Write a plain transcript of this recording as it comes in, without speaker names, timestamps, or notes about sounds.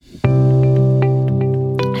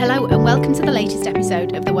Hello and welcome to the latest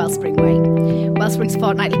episode of The Wellspring Way, Wellspring's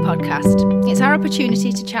fortnightly podcast. It's our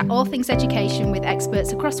opportunity to chat all things education with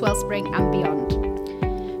experts across Wellspring and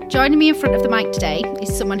beyond. Joining me in front of the mic today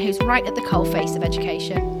is someone who's right at the coalface of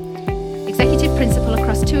education. Executive Principal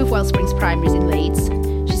across two of Wellspring's primaries in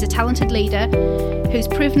Leeds, she's a talented leader who's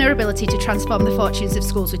proven her ability to transform the fortunes of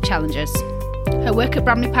schools with challenges. Her work at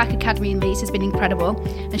Bramley Park Academy in Leeds has been incredible,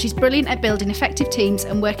 and she's brilliant at building effective teams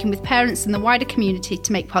and working with parents and the wider community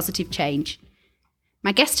to make positive change.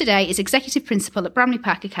 My guest today is Executive Principal at Bramley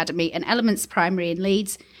Park Academy and Elements Primary in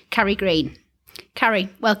Leeds, Carrie Green. Carrie,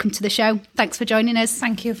 welcome to the show. Thanks for joining us.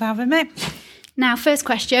 Thank you for having me. Now, first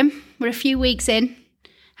question. We're a few weeks in.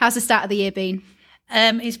 How's the start of the year been?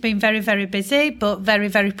 It's been very, very busy, but very,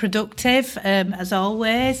 very productive, as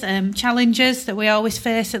always. Challenges that we always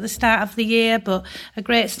face at the start of the year, but a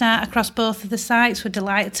great start across both of the sites. We're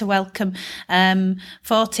delighted to welcome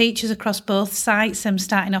 4 teachers across both sites,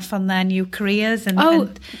 starting off on their new careers.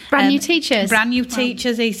 Brand new teachers. Brand new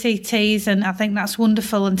teachers, ECTs, and I think that's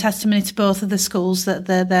wonderful and testimony to both of the schools that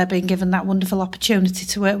they're being given that wonderful opportunity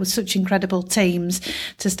to work with such incredible teams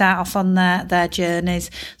to start off on their journeys.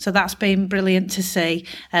 So that's been brilliant to see.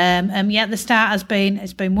 The start has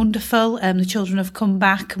been wonderful. The children have come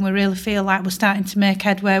back, and we really feel like we're starting to make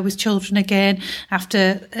headway with children again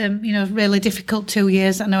after really difficult 2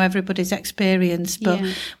 years. I know everybody's experienced, but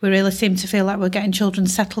we really seem to feel like we're getting children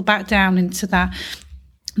settled back down into that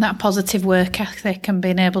positive work ethic and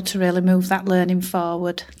being able to really move that learning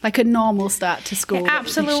forward. Like a normal start to school. It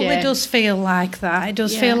absolutely does feel like that. It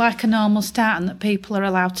does feel like a normal start, and that people are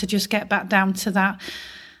allowed to just get back down to that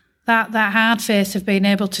hard face of being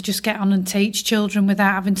able to just get on and teach children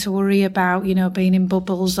without having to worry about, being in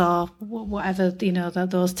bubbles or whatever,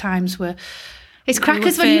 those times were. It's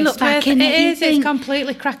crackers when you look back in it. It's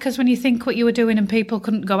completely crackers when you think what you were doing, and people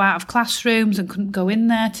couldn't go out of classrooms and couldn't go in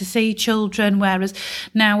there to see children, whereas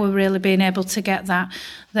now we're really being able to get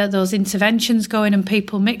those interventions going and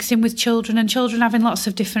people mixing with children and children having lots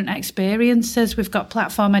of different experiences. We've got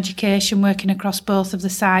platform education working across both of the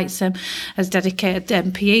sites as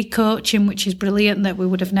dedicated PE coaching, which is brilliant, that we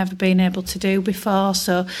would have never been able to do before.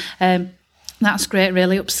 So that's great,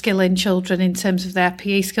 really upskilling children in terms of their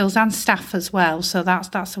PE skills and staff as well. So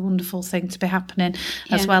that's a wonderful thing to be happening,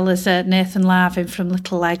 as well as Nathan Larvin from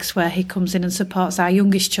Little Legs, where he comes in and supports our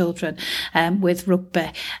youngest children with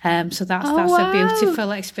rugby. So that's a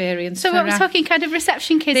beautiful experience. So we're talking kind of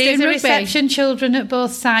reception kids doing rugby. These are reception children at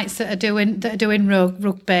both sites that are doing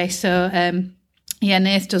rugby. So.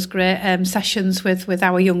 Nath does great sessions with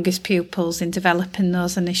our youngest pupils in developing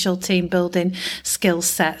those initial team building skill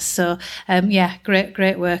sets. So,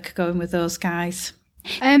 great work going with those guys.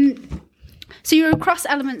 So you're across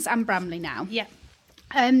Elements and Bramley now? Yeah.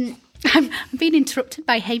 I'm being interrupted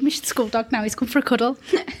by Hamish, the school dog now. He's come for a cuddle.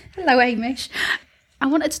 Hello, Hamish. I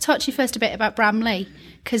wanted to talk to you first a bit about Bramley,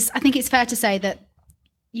 because I think it's fair to say that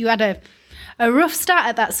you had a rough start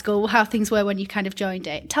at that school, how things were when you kind of joined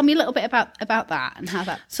it. Tell me a little bit about that and how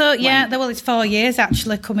that went. It's 4 years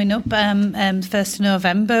actually coming up, 1st of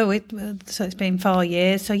November, so it's been 4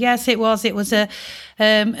 years. So yes, it was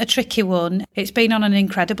a tricky one. It's been on an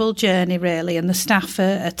incredible journey really, and the staff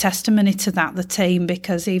are a testimony to that, the team,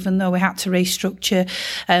 because even though we had to restructure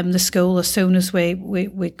the school as soon as we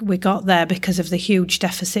got there because of the huge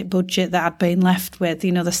deficit budget that I'd been left with,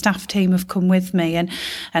 the staff team have come with me and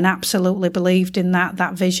absolutely believed in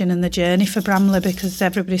that vision and the journey for Bramley, because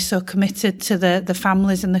everybody's so committed to the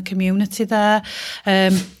families and the community there.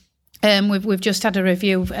 We've just had a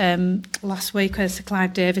review last week where Sir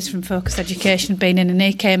Clive Davis from Focus Education had been in, and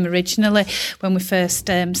he came originally when we first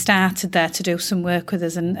started there to do some work with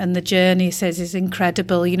us, and the journey, he says, is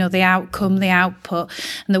incredible. The outcome, the output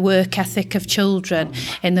and the work ethic of children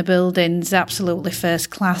in the building's absolutely first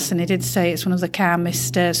class, and he did say it's one of the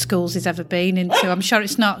calmest schools he's ever been into. I'm sure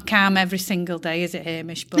it's not calm every single day, is it,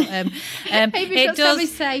 Hamish? But it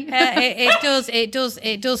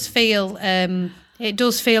does feel it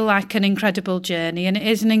does feel like an incredible journey, and it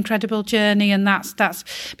is an incredible journey, and that's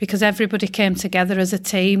because everybody came together as a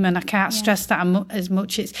team, and I can't stress that as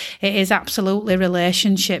much. It is absolutely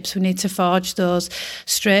relationships. We need to forge those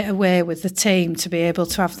straight away with the team to be able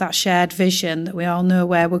to have that shared vision that we all know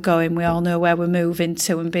where we're going, we all know where we're moving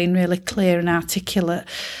to, and being really clear and articulate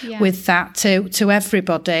with that to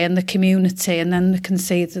everybody and the community, and then we can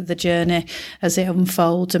see the journey as it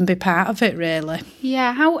unfolds and be part of it, really.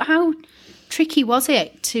 Yeah, how tricky was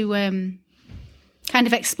it to kind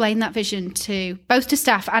of explain that vision to both to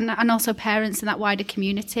staff and also parents and that wider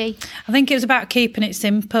community? I think it was about keeping it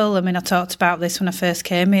simple. I mean, I talked about this when I first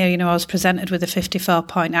came here. I was presented with a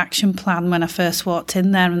 54-point action plan when I first walked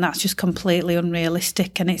in there, and that's just completely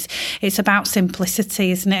unrealistic. And it's about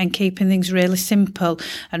simplicity, isn't it? And keeping things really simple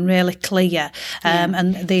and really clear.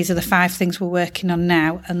 And these are the 5 things we're working on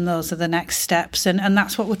now, and those are the next steps. And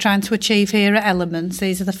that's what we're trying to achieve here at Elements.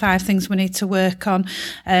 These are the 5 things we need to work on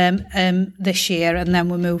this year, and then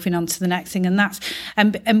we're moving on to the next thing. And that's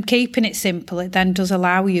and keeping it simple, it then does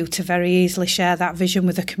allow you to very easily share that vision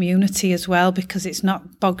with the community as well, because it's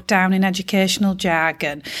not bogged down in educational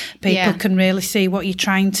jargon. People can really see what you're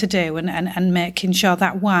trying to do, and making sure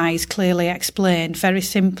that why is clearly explained very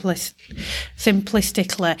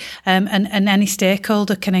simplistically, and any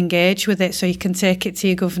stakeholder can engage with it. So you can take it to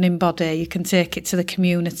your governing body, you can take it to the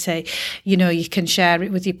community, you can share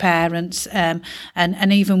it with your parents, and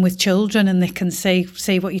even with children, and they can see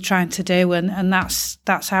what you're trying to do, and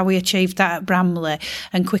that's how we achieved that at Bramley,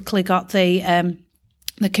 and quickly got the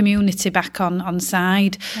community back on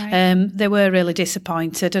side. Right. They were really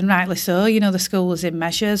disappointed, and rightly so. The school was in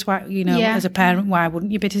measures. Why, as a parent, why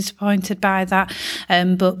wouldn't you be disappointed by that?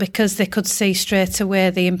 But because they could see straight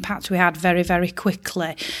away the impact we had very, very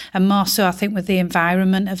quickly, and more so, I think, with the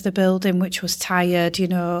environment of the building, which was tired.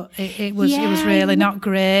 It was really not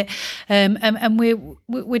great. And we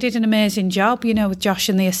did an amazing job. With Josh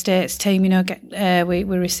and the estates team. We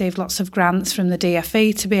received lots of grants from the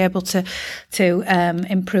DFE to be able to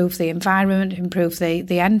improve the environment, improve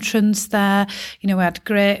the entrance there. We had a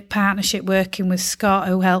great partnership working with Scott,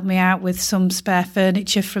 who helped me out with some spare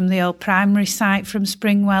furniture from the old primary site from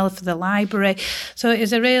Springwell for the library. So it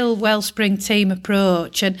was a real Wellspring team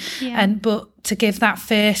approach, but to give that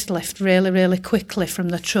facelift really, really quickly from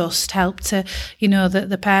the trust helped to, that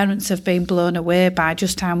the parents have been blown away by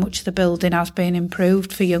just how much the building has been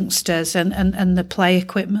improved for youngsters and the play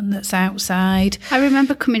equipment that's outside. I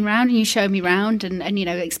remember coming round and you showed me round and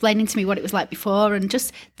explaining to me what it was like before, and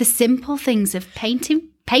just the simple things of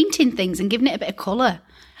painting things and giving it a bit of colour.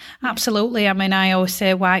 Absolutely. I mean, I always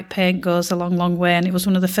say white paint goes a long, long way, and it was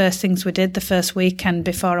one of the first things we did the first weekend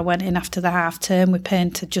before I went in after the half term. We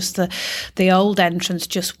painted just the old entrance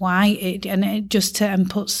just white,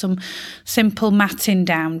 and put some simple matting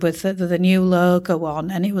down with the new logo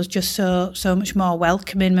on, and it was just so much more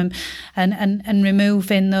welcoming, and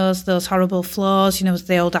removing those horrible floors.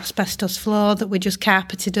 The old asbestos floor that we just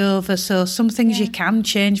carpeted over. So some things you can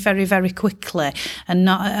change very, very quickly, and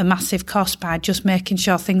not at a massive cost, by just making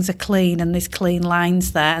sure things are clean and there's clean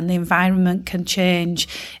lines there, and the environment can change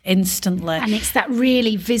instantly. And it's that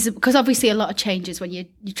really visible, because obviously a lot of changes when you're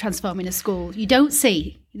transforming a school, you don't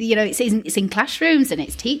see. It's in classrooms and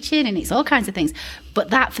it's teaching and it's all kinds of things. But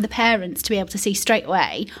that for the parents to be able to see straight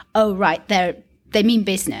away, oh right, they mean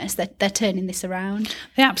business, they're turning this around.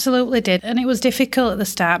 They absolutely did. And it was difficult at the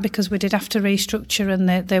start because we did have to restructure, and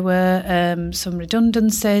there were some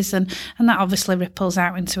redundancies, and that obviously ripples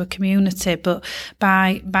out into a community. But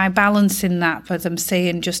by balancing that, for them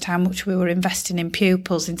seeing just how much we were investing in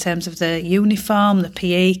pupils in terms of the uniform, the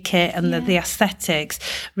PE kit and the aesthetics,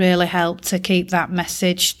 really helped to keep that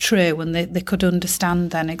message true, and they could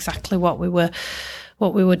understand then exactly what we were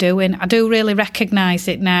doing. I do really recognise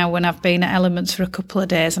it now when I've been at Elements for a couple of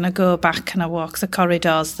days, and I go back and I walk the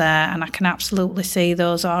corridors there, and I can absolutely see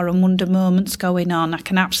those awe and wonder moments going on. I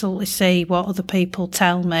can absolutely see what other people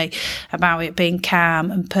tell me about it being calm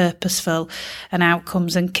and purposeful and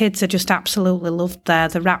outcomes, and kids are just absolutely loved there.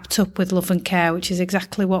 They're wrapped up with love and care, which is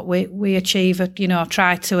exactly what we achieve,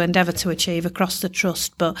 try to endeavour to achieve across the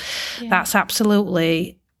trust. But that's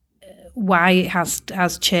absolutely why it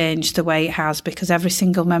has changed the way it has, because every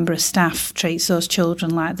single member of staff treats those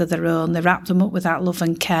children like they're their own. They wrap them up with that love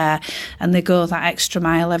and care, and they go that extra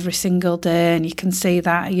mile every single day, and you can see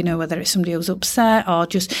that, whether it's somebody who's upset or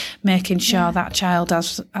just making sure that child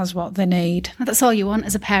has what they need. That's all you want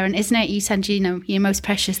as a parent, isn't it? You send your most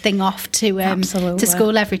precious thing off to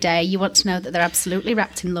school every day. You want to know that they're absolutely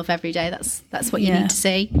wrapped in love every day. That's what you need to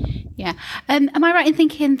see. Yeah. Am I right in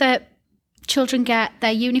thinking that children get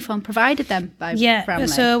their uniform provided them by Bramley?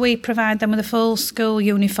 So we provide them with a full school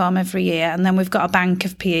uniform every year, and then we've got a bank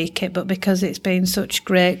of PE kit, but because it's been such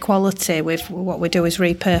great quality, what we do is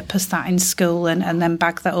repurpose that in school and then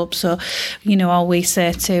bag that up. So, all we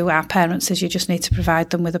say to our parents is you just need to provide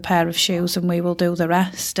them with a pair of shoes and we will do the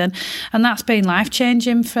rest. And that's been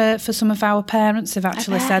life-changing for some of our parents. They've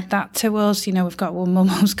actually said that to us. We've got one mum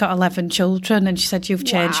who's got 11 children, and she said, you've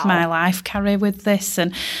changed my life, Carrie, with this.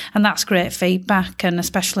 And that's great great feedback, and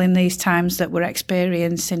especially in these times that we're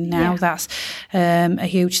experiencing now, that's a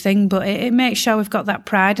huge thing. But it makes sure we've got that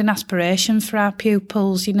pride and aspiration for our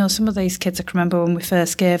pupils. You know, some of these kids, I can remember when we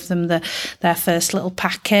first gave them their first little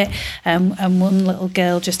packet, and one little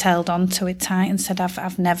girl just held on to it tight and said,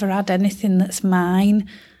 I've never had anything that's mine.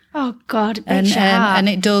 Oh God, and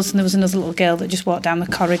it does. And there was another little girl that just walked down the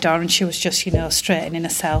corridor, and she was just, you know, straightening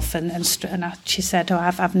herself, and she said, "Oh,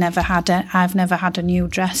 I've never had a new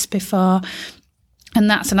dress before,"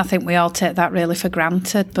 and I think we all take that really for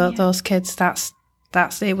granted. But those kids, that's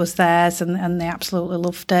it was theirs, and they absolutely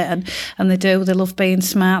loved it, and they love being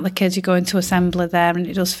smart. The kids, you go into assembly there, and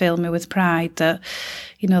it does fill me with pride that,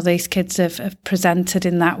 you know, these kids have presented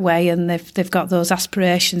in that way, and they've got those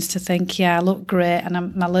aspirations to think, I look great,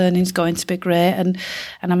 and my learning's going to be great, and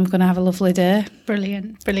I'm going to have a lovely day.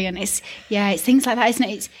 Brilliant. It's things like that, isn't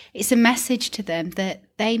it? It's a message to them that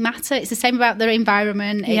they matter. It's the same about their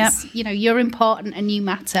environment. It's, you know, you're important and you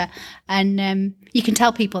matter, and you can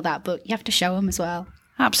tell people that, but you have to show them as well.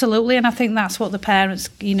 Absolutely, and I think that's what the parents,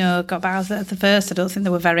 you know, got about at the first. I don't think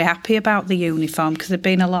they were very happy about the uniform, because there'd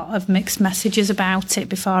been a lot of mixed messages about it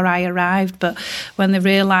before I arrived. But when they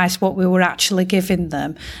realised what we were actually giving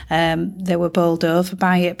them, they were bowled over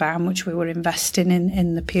by it, by how much we were investing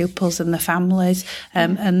in the pupils and the families,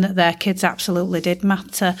 and that their kids absolutely did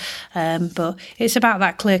matter. But it's about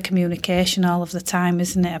that clear communication all of the time,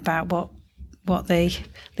 isn't it? About what the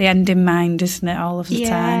end in mind, isn't it, all of the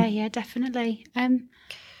time? Yeah, definitely.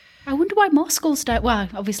 I wonder why more schools don't. Well,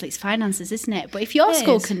 obviously it's finances, isn't it? But if your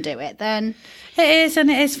school can do it, then... It is, and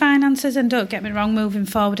it is finances, and don't get me wrong, moving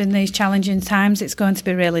forward in these challenging times, it's going to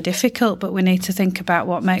be really difficult, but we need to think about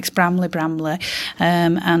what makes Bramley,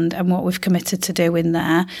 and what we've committed to do in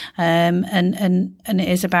there, and it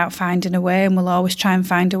is about finding a way, and we'll always try and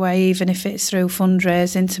find a way, even if it's through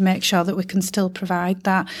fundraising, to make sure that we can still provide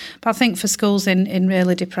that. But I think for schools in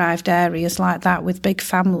really deprived areas like that with big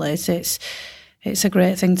families, it's a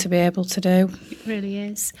great thing to be able to do. It really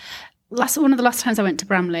is. One of the last times I went to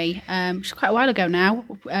Bramley, which was quite a while ago now,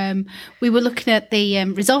 we were looking at the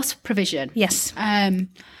resource provision. Yes. I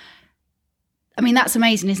mean, that's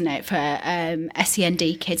amazing, isn't it, for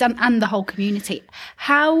SEND kids and the whole community.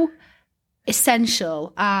 How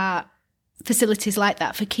essential are facilities like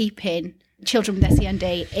that for keeping children with SEND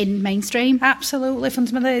in mainstream? Absolutely,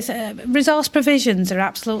 fundamentally. Resource provisions are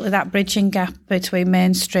absolutely that bridging gap between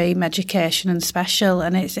mainstream education and special,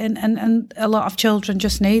 and and a lot of children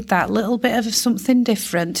just need that little bit of something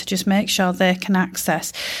different to just make sure they can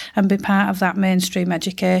access and be part of that mainstream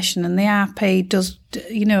education, and the RP does,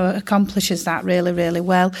 you know, accomplishes that really, really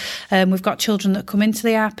well. We've got children that come into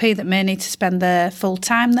the RP that may need to spend their full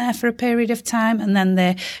time there for a period of time, and then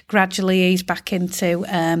they gradually ease back into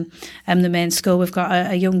the main school. We've got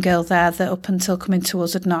a young girl there that up until coming to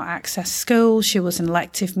us had not accessed school. She was an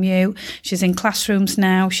elective mute. She's in classrooms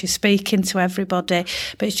now. She's speaking to everybody,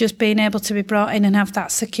 but it's just being able to be brought in and have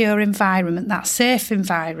that secure environment, that safe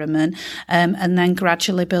environment, and then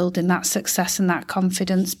gradually building that success and that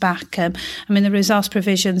confidence back. I mean, the resource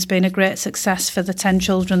provision's been a great success for the 10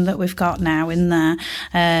 children that we've got now in there,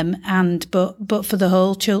 but for the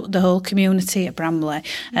whole community at Bramley,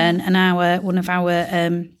 and one of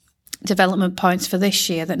our development points for this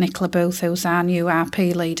year that Nicola Booth, who's our new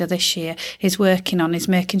RP leader this year, is working on, is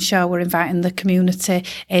making sure we're inviting the community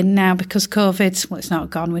in now, because COVID's, well, it's not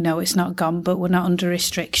gone, we know it's not gone, but we're not under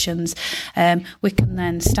restrictions. We can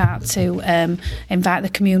then start to invite the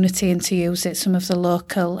community in to use it. Some of the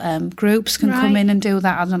local groups can come in and do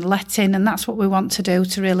that on a let-in, and that's what we want to do,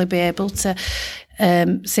 to really be able to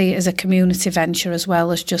see it as a community venture as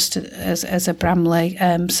well as just as a Bramley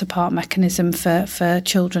support mechanism for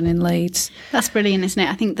children in Leeds. That's brilliant, isn't it?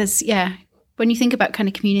 I think there's, when you think about kind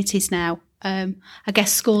of communities now, I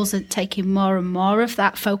guess schools are taking more and more of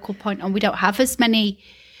that focal point, and we don't have as many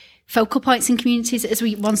focal points in communities as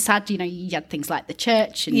we once had. You know, you had things like the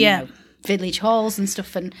church and you know, village halls and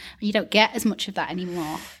stuff, and you don't get as much of that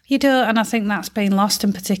anymore. You do, and I think that's been lost,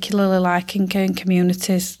 and particularly like in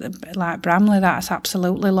communities like Bramley, that's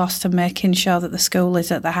absolutely lost, and making sure that the school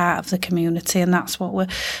is at the heart of the community, and that's what we're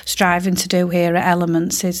striving to do here at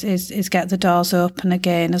Elements, is get the doors open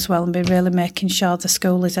again as well, and be really making sure the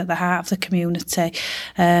school is at the heart of the community,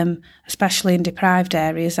 especially in deprived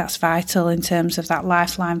areas. That's vital in terms of that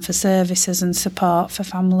lifeline for services and support for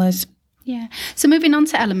families. Yeah. So moving on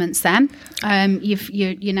to Elements then,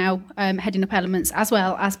 you're now heading up Elements as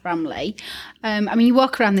well as Bramley. I mean, you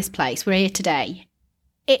walk around this place, we're here today.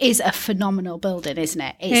 It is a phenomenal building, isn't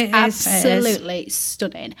it? It's absolutely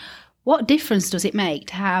stunning. What difference does it make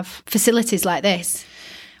to have facilities like this?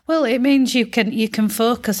 Well, it means you can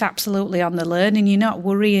focus absolutely on the learning. You're not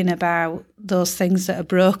worrying about those things that are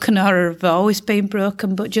broken or have always been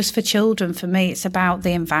broken. But just for children, for me, it's about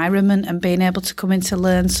the environment and being able to come in to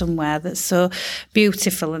learn somewhere that's so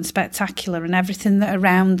beautiful and spectacular, and everything that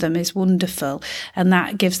around them is wonderful. And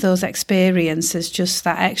that gives those experiences just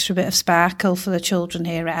that extra bit of sparkle for the children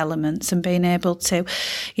here at Elements, and being able to,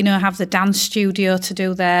 have the dance studio to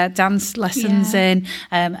do their dance lessons in,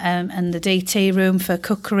 and the DT room for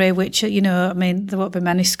cookery, which, there won't be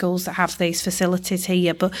many schools that have these facilities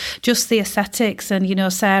here, but just the aesthetics.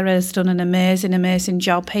 And, Sarah's done an amazing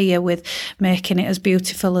job here with making it as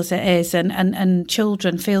beautiful as it is, and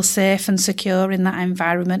children feel safe and secure in that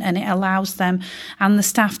environment, and it allows them and the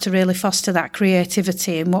staff to really foster that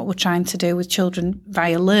creativity in what we're trying to do with children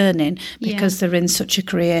via learning, because they're in such a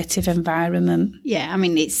creative environment. Yeah,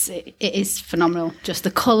 it is phenomenal. Just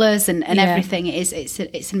the colours and everything. It's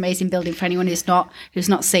an amazing building for anyone who's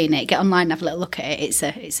not seen it. Get online and have a little look at it.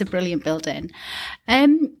 It's a brilliant building.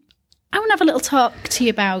 I want to have a little talk to you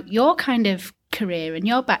about your kind of career and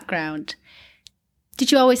your background.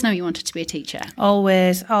 Did you always know you wanted to be a teacher?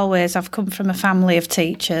 Always. I've come from a family of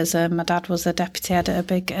teachers. My dad was a deputy head at a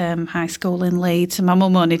big high school in Leeds, and my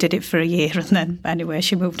mum only did it for a year, and then anyway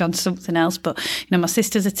she moved on to something else. But my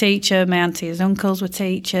sister's a teacher, my aunties and uncles were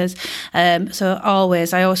teachers, so I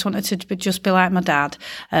always wanted to just be like my dad,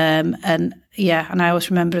 and I always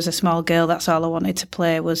remember as a small girl, that's all I wanted to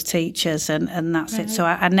play was teachers, and that's right. It. So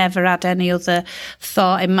I never had any other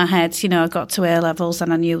thought in my head. I got to A-levels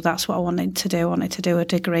and I knew that's what I wanted to do. I wanted to do a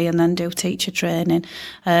degree and then do teacher training.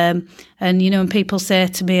 When people say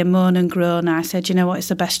to me and moan and groan, I said, it's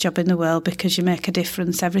the best job in the world, because you make a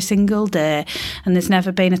difference every single day. And there's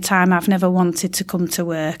never been a time I've never wanted to come to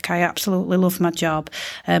work. I absolutely love my job.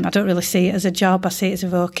 I don't really see it as a job. I see it as a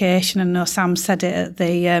vocation. And I know Sam said it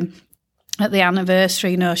at the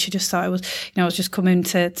anniversary, she just thought it was, I was just coming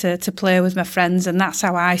to play with my friends, and that's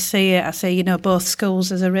how I see it. I see, both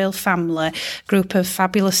schools as a real family, group of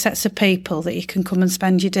fabulous sets of people that you can come and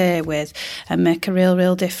spend your day with and make a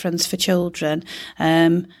real difference for children.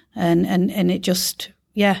 And it just,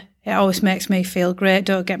 it always makes me feel great.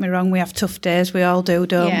 Don't get me wrong, we have tough days, we all do,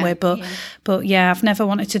 don't we? But I've never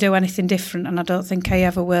wanted to do anything different, and I don't think I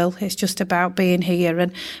ever will. It's just about being here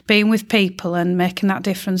and being with people and making that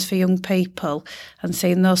difference for young people and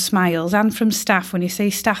seeing those smiles. And from staff, when you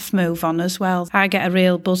see staff move on as well, I get a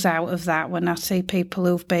real buzz out of that when I see people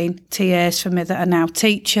who've been TAs for me that are now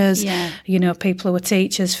teachers. People who were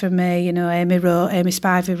teachers for me. Amy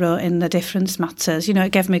Spivey wrote in The Difference Matters.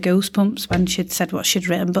 It gave me goosebumps when she'd said what she'd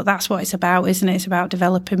written, but that's what it's about, isn't it? It's about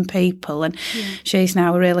developing people, and she's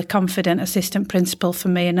now a really confident assistant principal for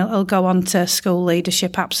me, and it'll go on to school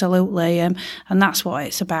leadership, absolutely, and that's what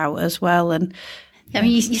it's about as well. And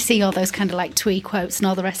you see all those kind of like twee quotes and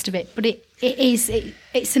all the rest of it, but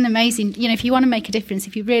it's an amazing, if you want to make a difference,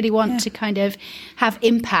 if you really want to kind of have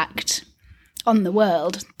impact on the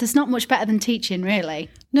world, there's not much better than teaching, really.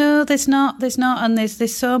 No, there's not, and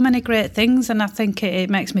there's so many great things, and I think it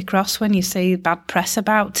makes me cross when you see bad press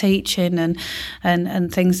about teaching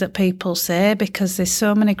and things that people say, because there's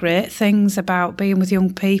so many great things about being with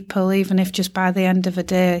young people, even if just by the end of a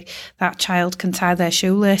day that child can tie their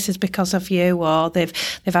shoelaces because of you, or they've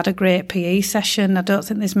had a great PE session. I don't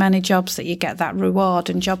think there's many jobs that you get that reward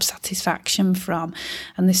and job satisfaction from,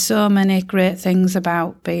 and there's so many great things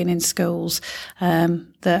about being in schools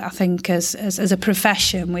that I think as a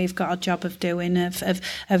profession we've got a job of doing, of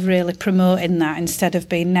really promoting that, instead of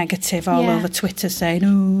being negative all over Twitter saying,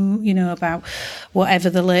 about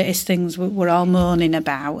whatever the latest things we're all moaning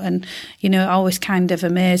about. And, it always kind of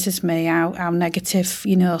amazes me how negative,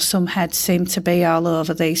 some heads seem to be all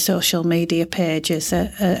over these social media pages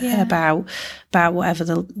about whatever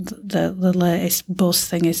the latest buzz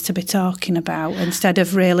thing is to be talking about, instead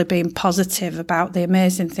of really being positive about the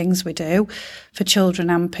amazing things we do for children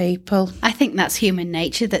and people. I think that's human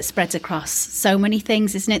nature that spreads across so many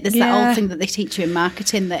things, isn't it? There's that old thing that they teach you in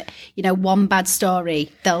marketing that, one bad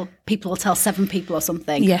story, people will tell 7 people or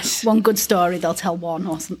something. Yes. One good story, they'll tell 1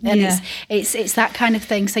 or something. And it's that kind of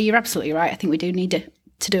thing. So you're absolutely right. I think we do need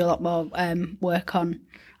to do a lot more work on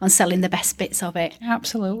selling the best bits of it.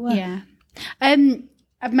 Absolutely. Yeah.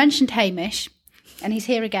 I've mentioned Hamish, and he's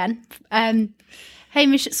here again.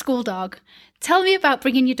 Hamish, school dog. Tell me about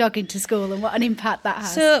bringing your dog into school and what an impact that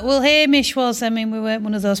has. So, well, Hamish was, we weren't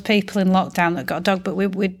one of those people in lockdown that got a dog, but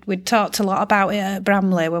we'd talked a lot about it at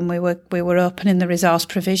Bramley when we were opening the resource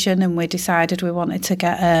provision, and we decided we wanted to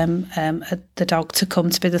get the dog to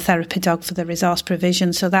come to be the therapy dog for the resource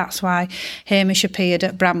provision. So that's why Hamish appeared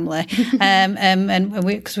at Bramley. And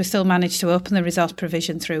because we still managed to open the resource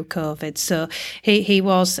provision through COVID. So he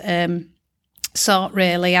was... sought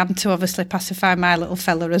really, and to obviously pacify my little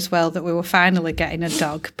fella as well, that we were finally getting a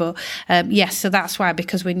dog. But yes, so that's why,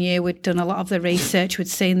 because we knew we'd done a lot of the research, we'd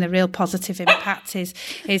seen the real positive impact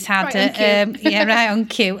he's had right on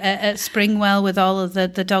cue at Springwell, with all of the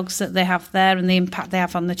dogs that they have there and the impact they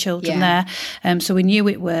have on the children there. So we knew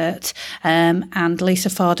it worked. And Lisa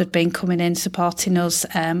Ford had been coming in supporting us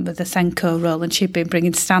with the Senko role, and she'd been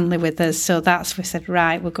bringing Stanley with us. So we said,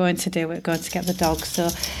 right, we're going to get the dog. So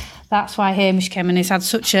that's why Hamish came, and he's had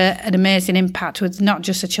such an amazing impact with not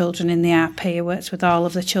just the children in the RP. He works with all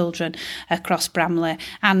of the children across Bramley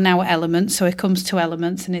and now at Elements. So he comes to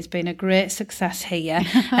Elements, and it's been a great success here.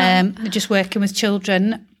 Just working with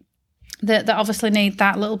children that obviously need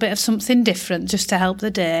that little bit of something different just to help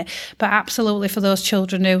the day. But absolutely for those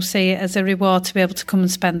children who see it as a reward to be able to come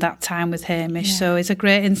and spend that time with Hamish. Yeah. So it's a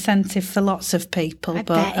great incentive for lots of people,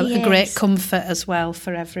 but a great comfort as well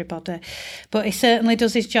for everybody. But he certainly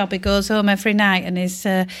does his job. He goes home every night, and he's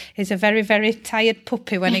a very, very tired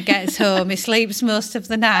puppy when he gets home. He sleeps most of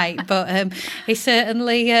the night, but he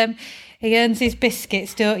certainly... he earns his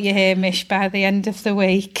biscuits, don't you, Hamish, by the end of the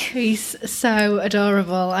week. He's so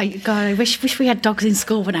adorable. I wish we had dogs in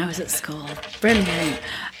school when I was at school. Brilliant.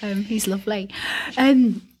 He's lovely.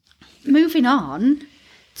 Moving on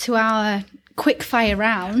to our quick fire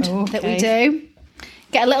round that we do.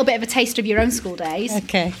 Get a little bit of a taste of your own school days.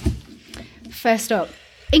 Okay. First up,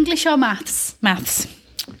 English or maths? Maths.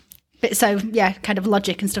 So, yeah, kind of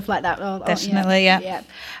logic and stuff like that. Definitely, yeah.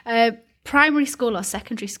 Primary school or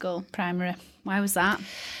secondary school? Primary. Why was that?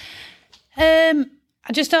 I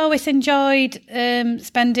just always enjoyed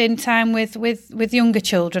spending time with younger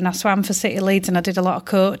children. I swam for City Leeds, and I did a lot of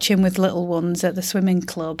coaching with little ones at the swimming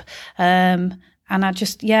club. And I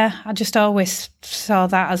just always saw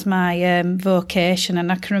that as my vocation.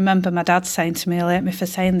 And I can remember my dad saying to me, he'll hate me for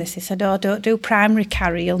saying this, he said, don't do primary,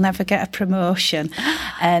 Carrie, you'll never get a promotion.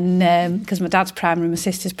 And because my dad's primary, my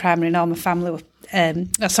sister's primary, and all my family were they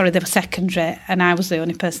were secondary, and I was the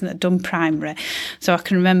only person that had done primary. So I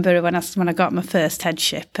can remember when I got my first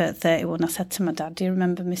headship at 31, I said to my dad, do you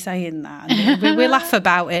remember me saying that? And we laugh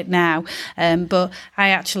about it now, but I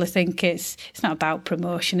actually think it's not about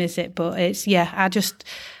promotion, is it? But it's, I just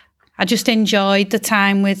enjoyed the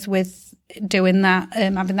time with doing that,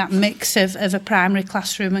 having that mix of a primary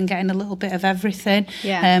classroom and getting a little bit of everything.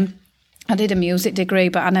 I did a music degree,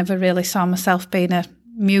 but I never really saw myself being a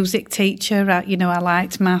music teacher. I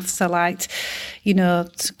liked maths, I liked,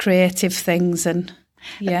 creative things, and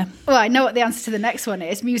yeah. Well, I know what the answer to the next one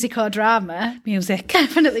is. Music or drama? Music.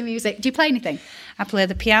 Definitely music. Do you play anything? I play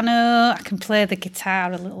the piano, I can play the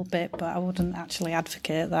guitar a little bit, but I wouldn't actually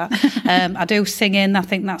advocate that. I do singing. I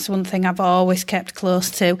think that's one thing I've always kept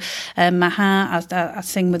close to my heart. I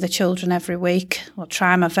sing with the children every week. I'll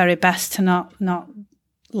try my very best to not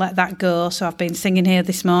let that go. So I've been singing here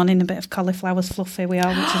this morning a bit of Cauliflower's Fluffy We Are,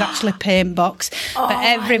 which is actually Paint Box, but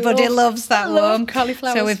everybody loves that one.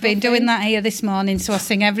 So we've been doing that here this morning. So I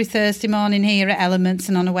sing every Thursday morning here at Elements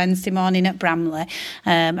and on a Wednesday morning at Bramley.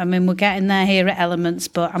 We're getting there here at Elements,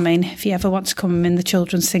 but if you ever want to come in, the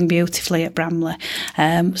children sing beautifully at Bramley.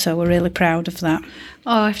 So we're really proud of that.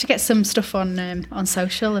 I have to get some stuff on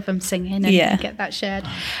social of them singing and get that shared.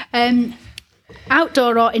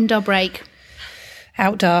 Outdoor or indoor break?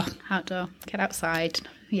 Outdoor. Get outside.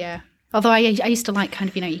 Yeah. Although I used to like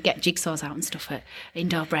you get jigsaws out and stuff at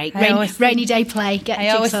indoor break. Rainy day play. I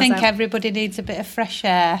always think everybody needs a bit of fresh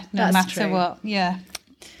air, no matter what. Yeah.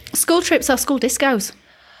 School trips or school discos?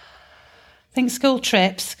 I think school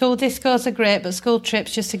discos are great, but school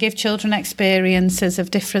trips just to give children experiences of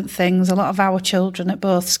different things. A lot of our children at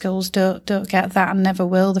both schools don't get that and never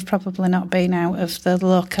will. They've probably not been out of the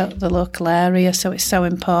local area, so it's so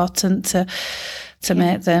important to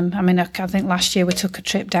make them. I think last year we took a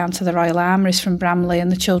trip down to the Royal Armouries from Bramley,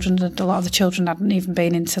 and a lot of the children hadn't even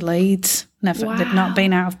been into Leeds. They'd not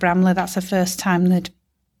been out of Bramley. That's the first time they'd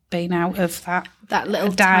been out of that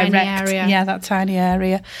little tiny area. Yeah, that tiny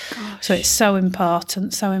area. Gosh. So it's so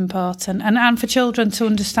important. And for children to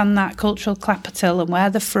understand that cultural capital and where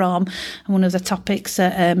they're from. And one of the topics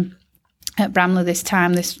at Bramley this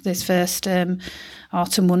time, this first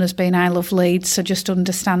autumn one has been I Love Leeds. So just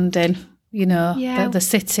understanding you know, Yeah. the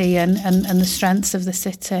city and the strengths of the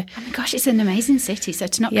city. Oh my gosh, it's an amazing city. So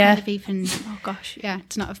to not kind of even,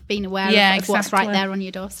 to not have been aware of what's right there on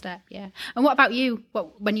your doorstep. Yeah. And what about you?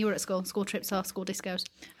 When you were at school trips or school discos?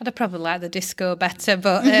 I'd have probably liked the disco better,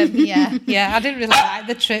 but I didn't really like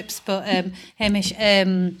the trips. But Hamish,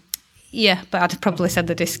 but I'd probably said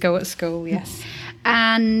the disco at school. Yes.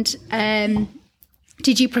 And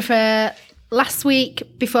did you prefer last week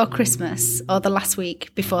before Christmas or the last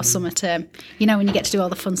week before summer term? You know, when you get to do all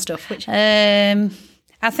the fun stuff. Which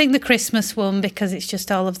I think the Christmas one, because it's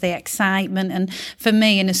just all of the excitement, and for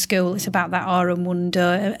me in a school it's about that awe and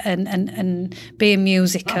wonder and being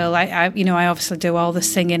musical. I obviously do all the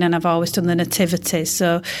singing, and I've always done the nativities,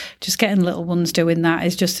 so just getting little ones doing that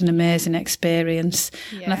is just an amazing experience.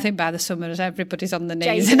 And I think by the summer everybody's on the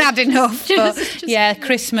knees and had enough. But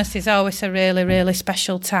Christmas is always a really, really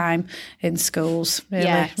special time in schools. Really,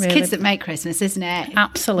 it's really. kids that make Christmas, isn't it?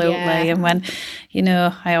 Absolutely. And when,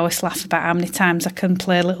 I always laugh about how many times I can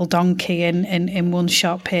play a little donkey in one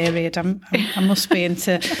short period. I must be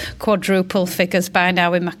into quadruple figures by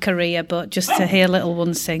now in my career, but just to hear little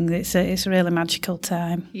ones sing, it's a really magical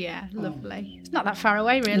time. Yeah, lovely. It's not that far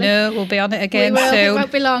away, really. No, we'll be on it again soon. It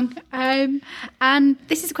won't be long. And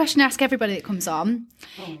this is a question I ask everybody that comes on.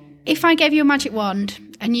 If I gave you a magic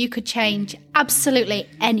wand and you could change absolutely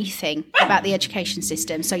anything about the education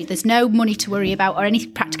system, so there's no money to worry about or any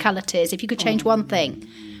practicalities, if you could change one thing,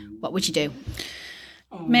 what would you do?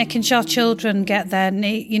 Making sure children get their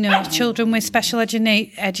children with special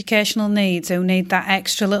educational needs who need that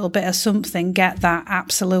extra little bit of something, get that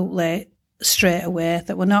absolutely straight away,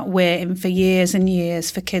 that we're not waiting for years and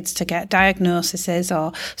years for kids to get diagnoses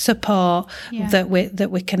or support, that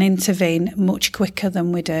we can intervene much quicker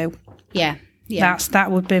than we do. Yeah.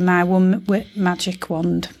 That would be my one magic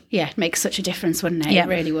wand. Yeah, it makes such a difference, wouldn't it? Yeah. It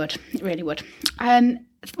really would.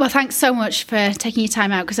 Well, thanks so much for taking your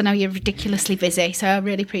time out, because I know you're ridiculously busy, so I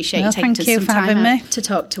really appreciate you taking some time out to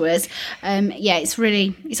talk to us.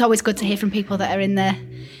 It's always good to hear from people that are in the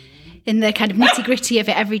kind of nitty-gritty of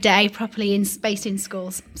it every day, properly based in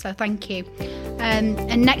schools. So thank you.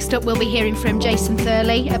 And next up, we'll be hearing from Jason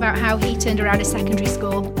Thurley about how he turned around a secondary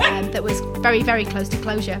school that was very, very close to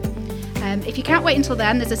closure. If you can't wait until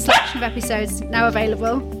then, there's a selection of episodes now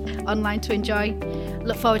available online to enjoy.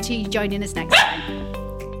 Look forward to you joining us next time.